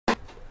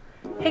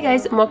Hey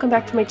guys, and welcome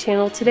back to my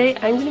channel. Today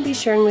I'm going to be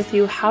sharing with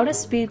you how to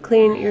speed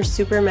clean your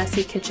super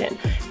messy kitchen.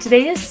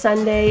 Today is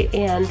Sunday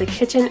and the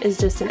kitchen is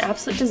just an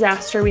absolute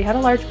disaster. We had a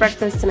large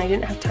breakfast and I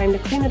didn't have time to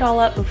clean it all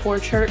up before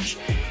church.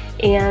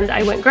 And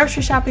I went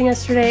grocery shopping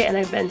yesterday and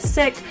I've been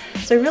sick,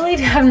 so I really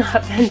have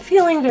not been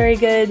feeling very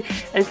good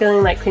and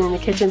feeling like cleaning the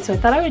kitchen. So I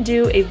thought I would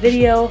do a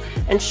video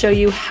and show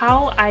you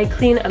how I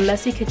clean a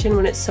messy kitchen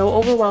when it's so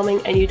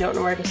overwhelming and you don't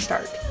know where to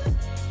start.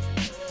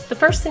 The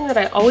first thing that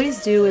I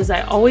always do is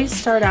I always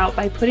start out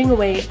by putting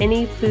away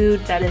any food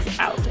that is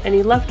out.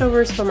 Any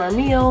leftovers from our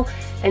meal,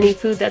 any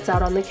food that's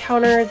out on the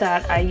counter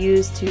that I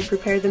use to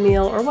prepare the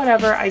meal or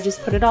whatever, I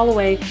just put it all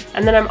away.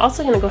 And then I'm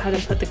also going to go ahead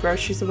and put the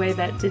groceries away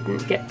that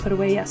didn't get put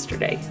away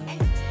yesterday.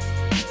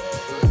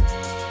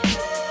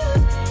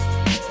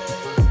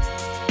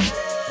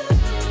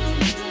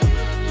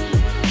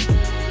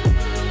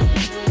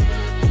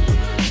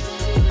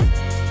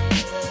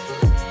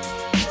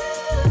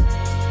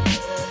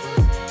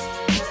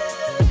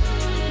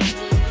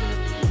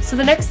 So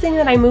the next thing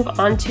that I move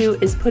on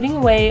to is putting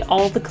away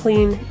all the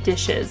clean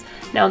dishes.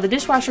 Now the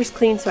dishwasher's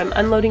clean, so I'm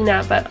unloading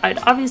that, but I'd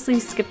obviously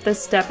skip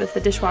this step if the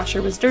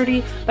dishwasher was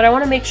dirty, but I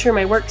want to make sure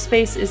my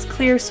workspace is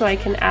clear so I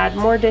can add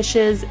more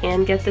dishes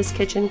and get this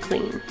kitchen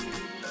clean.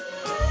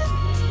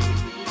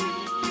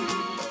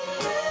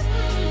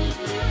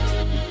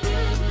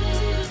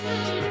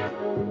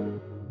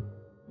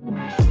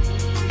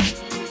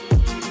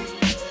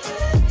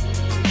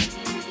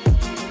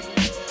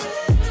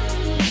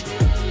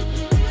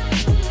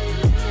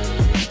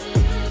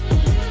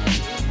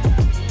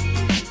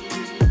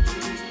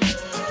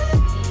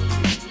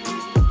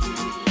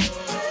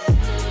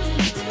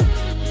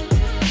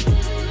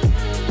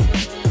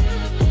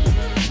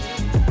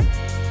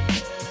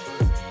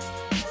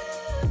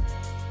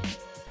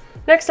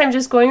 Next, I'm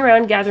just going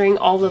around gathering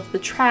all of the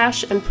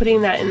trash and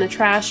putting that in the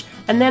trash,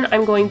 and then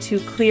I'm going to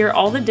clear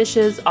all the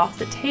dishes off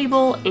the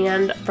table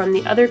and from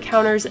the other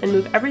counters and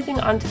move everything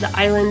onto the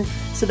island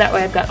so that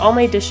way I've got all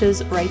my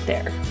dishes right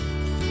there.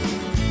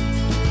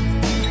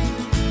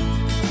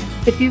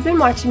 If you've been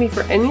watching me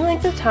for any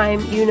length of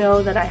time, you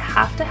know that I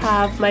have to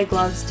have my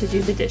gloves to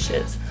do the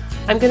dishes.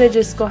 I'm going to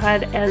just go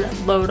ahead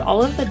and load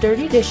all of the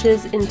dirty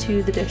dishes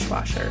into the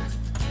dishwasher.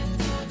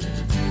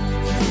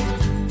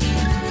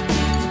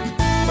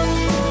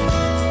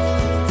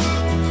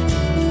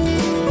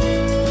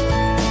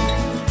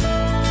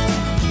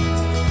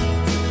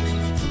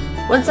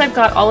 Once I've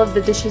got all of the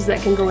dishes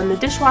that can go in the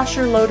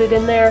dishwasher loaded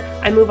in there,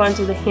 I move on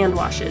to the hand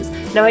washes.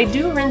 Now I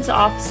do rinse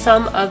off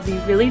some of the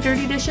really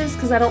dirty dishes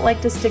because I don't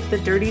like to stick the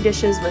dirty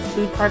dishes with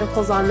food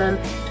particles on them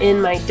in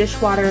my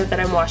dishwater that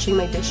I'm washing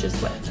my dishes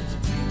with.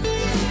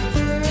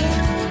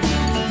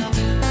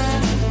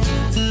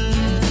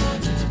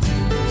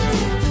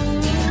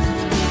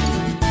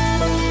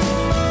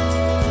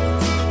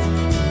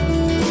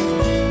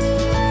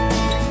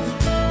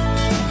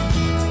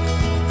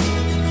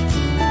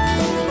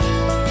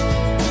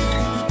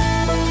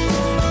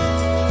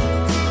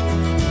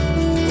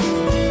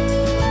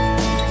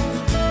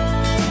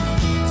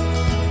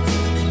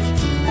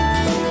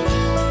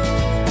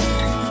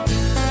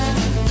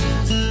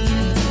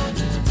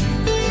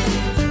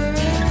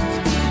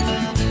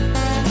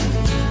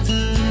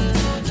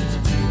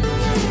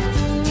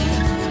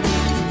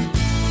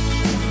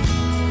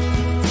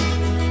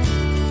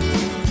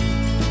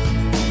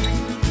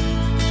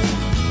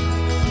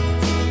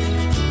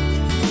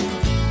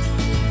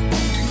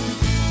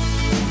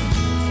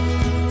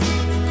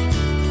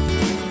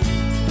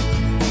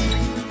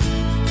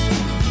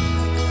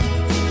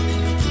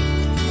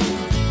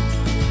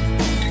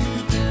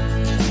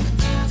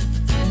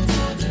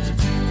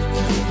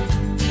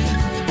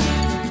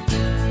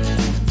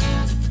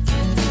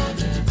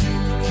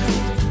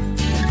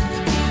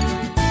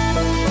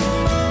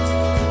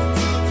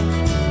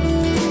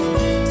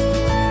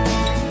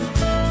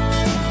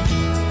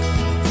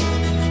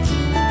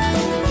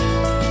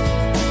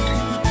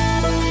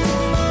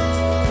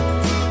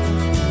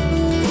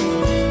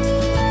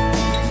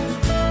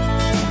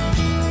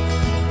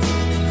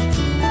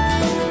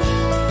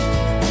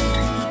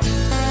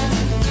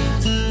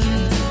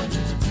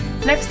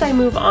 Next, I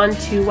move on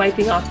to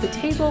wiping off the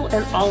table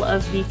and all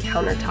of the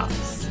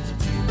countertops.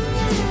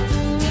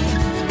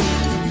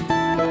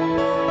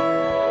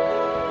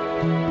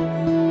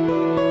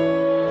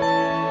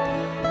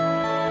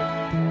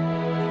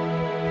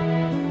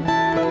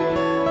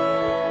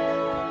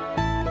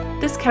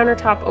 This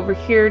countertop over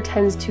here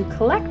tends to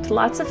collect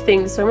lots of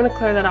things, so I'm going to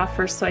clear that off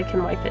first so I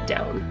can wipe it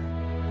down.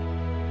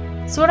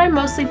 So what I'm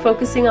mostly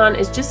focusing on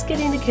is just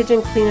getting the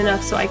kitchen clean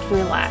enough so I can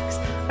relax.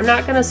 I'm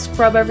not going to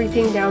scrub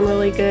everything down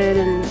really good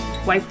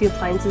and wipe the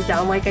appliances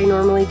down like I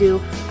normally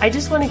do. I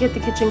just want to get the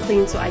kitchen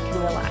clean so I can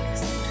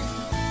relax.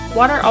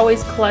 Water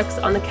always collects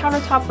on the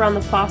countertop around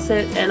the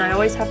faucet and I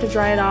always have to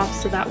dry it off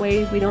so that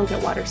way we don't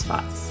get water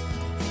spots.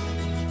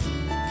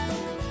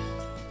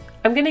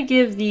 I'm going to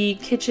give the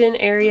kitchen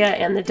area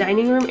and the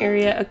dining room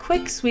area a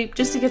quick sweep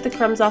just to get the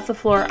crumbs off the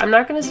floor. I'm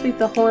not going to sweep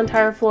the whole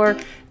entire floor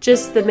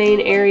just the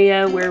main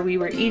area where we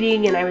were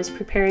eating and I was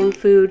preparing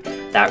food,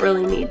 that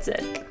really needs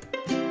it.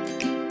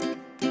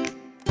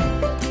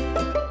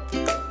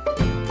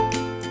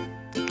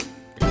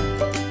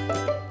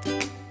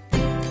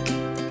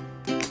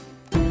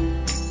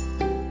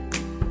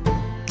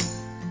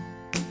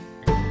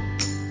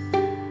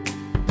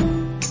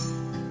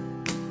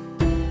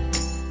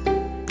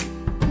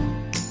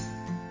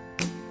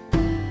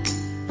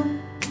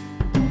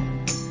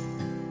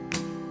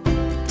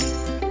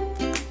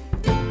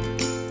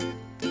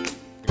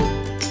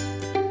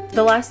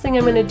 The last thing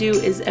I'm going to do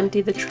is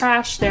empty the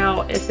trash.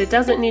 Now, if it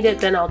doesn't need it,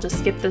 then I'll just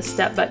skip this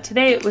step, but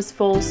today it was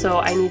full, so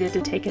I needed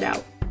to take it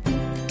out.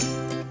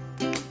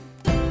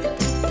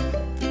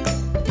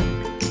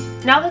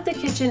 Now that the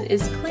kitchen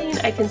is clean,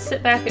 I can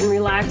sit back and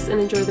relax and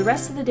enjoy the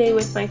rest of the day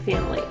with my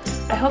family.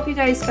 I hope you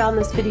guys found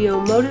this video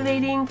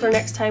motivating for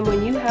next time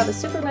when you have a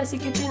super messy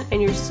kitchen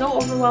and you're so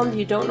overwhelmed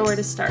you don't know where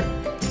to start.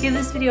 Give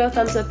this video a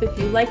thumbs up if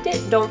you liked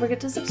it. Don't forget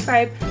to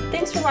subscribe.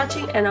 Thanks for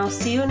watching, and I'll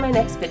see you in my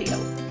next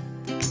video.